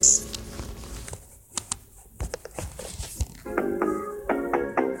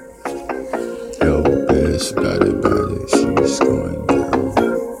bitch body, she's going down.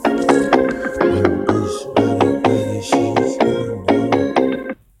 That bitch body, she's going down.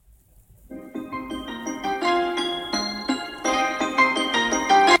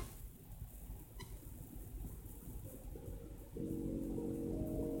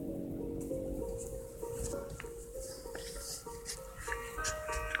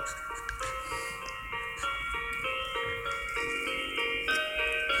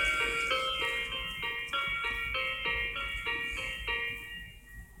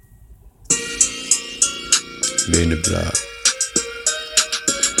 In the block.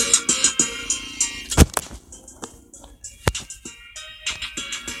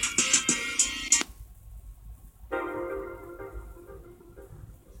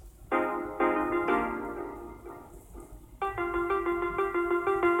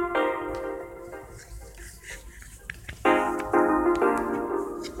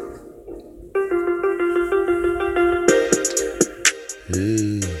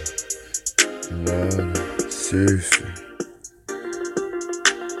 Hey, water, surfing,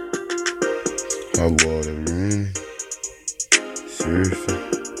 hot water raining, surfing.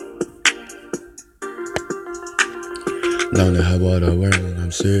 Lonely hot water whirling,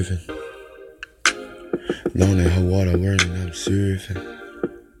 I'm surfing. Lonely hot water whirling, I'm surfing.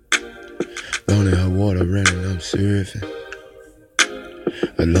 Lonely hot water running, I'm surfing.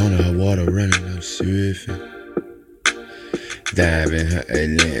 Lonely hot water running, I'm surfing. Dive in her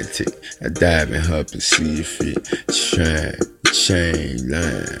Atlantic, I dive in her Pacific. Chain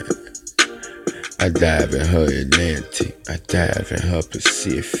line. I dive in her Atlantic, I dive in her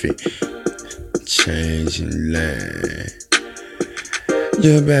Pacific. Changing line.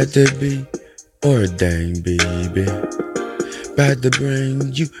 You're about to be ordained, baby. About to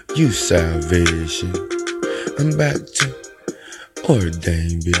bring you salvation. I'm about to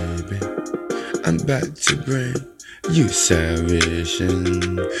ordain, baby. I'm about to bring you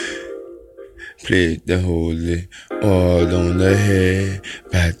salvation. Played the holy oil on the head.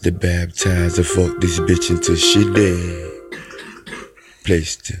 About to baptize her, fuck this bitch until she dead.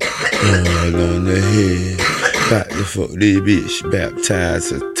 Placed the oil on the head. About to fuck this bitch, baptize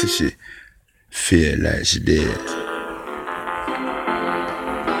her till she feel like she dead.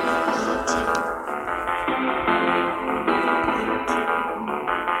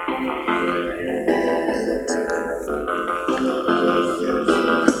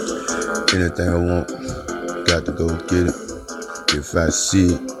 Anything I want, got to go get it. If I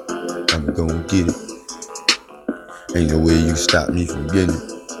see it, I'm gonna get it. Ain't no way you stop me from getting it.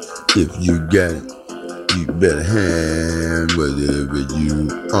 If you got it, you better hand whatever you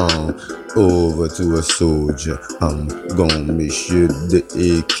own over to a soldier. I'm gonna make sure the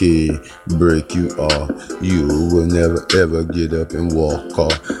AK break you off. You will never ever get up and walk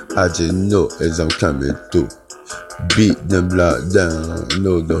off. I just know as I'm coming through. Beat the block down,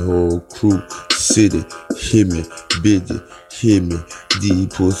 know the whole crew, city, hear me, biddy, hear me. These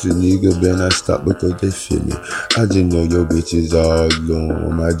pussy nigga better not stop because they feel me. I just know your bitch is all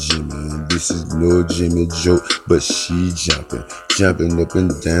on my Jimmy. And this is no Jimmy joke, but she jumping up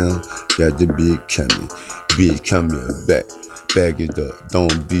and down. Got the big coming back, bag it up,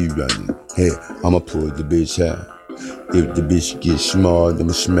 don't be running. Hey, I'ma pull the bitch out. If the bitch gets small,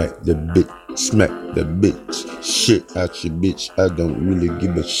 I'ma smack the bitch. Smack the bitch, shit out your bitch. I don't really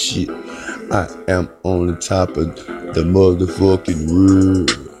give a shit. I am on the top of the motherfucking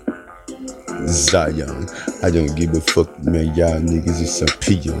world. Zion, I don't give a fuck, man. Y'all niggas is a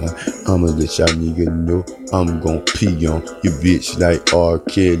peon. I'ma let y'all niggas know I'm gon' pee on you bitch like R.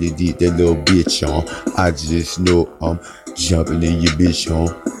 Kelly did that little bitch on. I just know I'm jumping in your bitch on.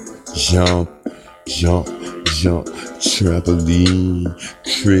 Jump, trampoline,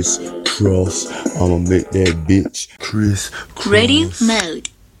 crisscross. I'ma make that bitch crisscross. Radio mode.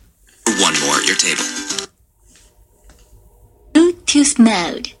 One more at your table. Bluetooth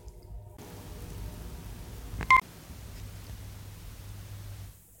mode.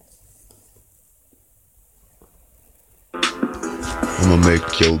 I'ma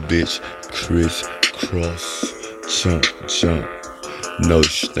make your bitch crisscross. Jump, no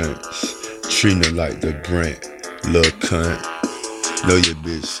stunts. Treating her like the Brent, little cunt. Know your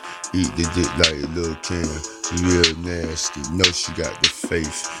bitch, eat the dick like a little can. Real nasty, know she got the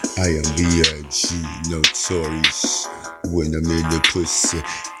face. I am B.I.G. notorious. When I'm in the pussy,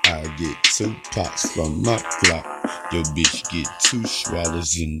 I get 2 pots from my clock. Your bitch get 2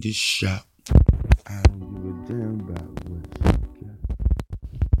 swallows in this shop. I don't give a damn about what you got.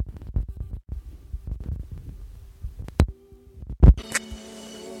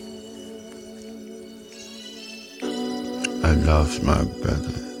 I lost my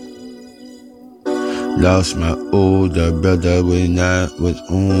brother. Lost my older brother when I was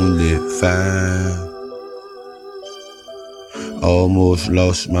only 5. Almost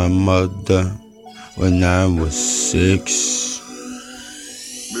lost my mother when I was 6.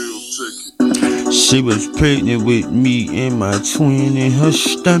 She was pregnant with me and my twin in her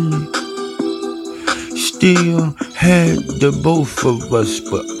stomach. Still had the both of us,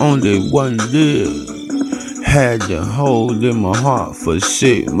 but only one lived. Had to hold in my heart for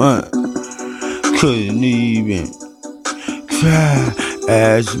 6 months. Couldn't even cry.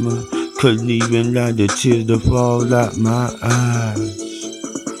 Asthma. Couldn't even let the tears to fall out my eyes.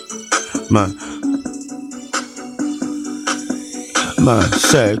 My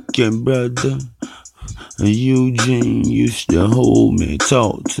second brother, Eugene, used to hold me,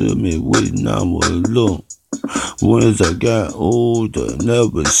 talk to me when I was little. Once I got older,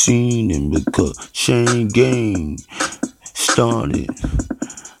 never seen him because chain gang started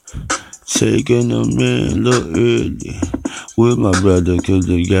taking them in a little early. With my brother, cause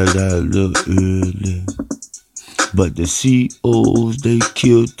they got out a little early. But the COs, they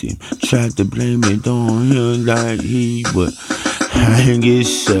killed him. Tried to blame it on him like he would hang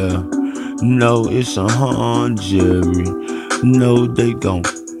himself. No, it's a hung jury. No, they gon'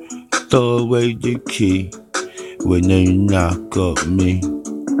 throw away the key when they knock up me.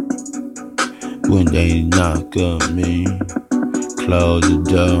 When they knock up me, close the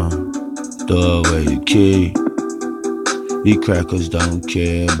door, throw away the key. These crackers don't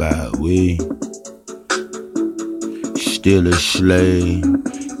care about we. Still a slave,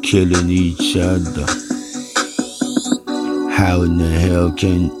 killing each other. How in the hell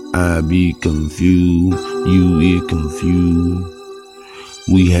can I be confused? You is confused.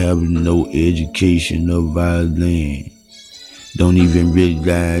 We have no education of our land. Don't even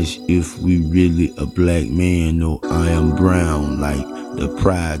realize if we really a black man. No, I am brown, like the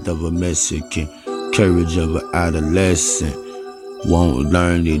pride of a Mexican. Courage of an adolescent. Won't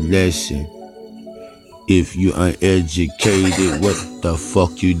learn the lesson. If you uneducated, what the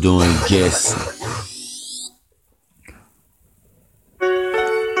fuck you doing guessing?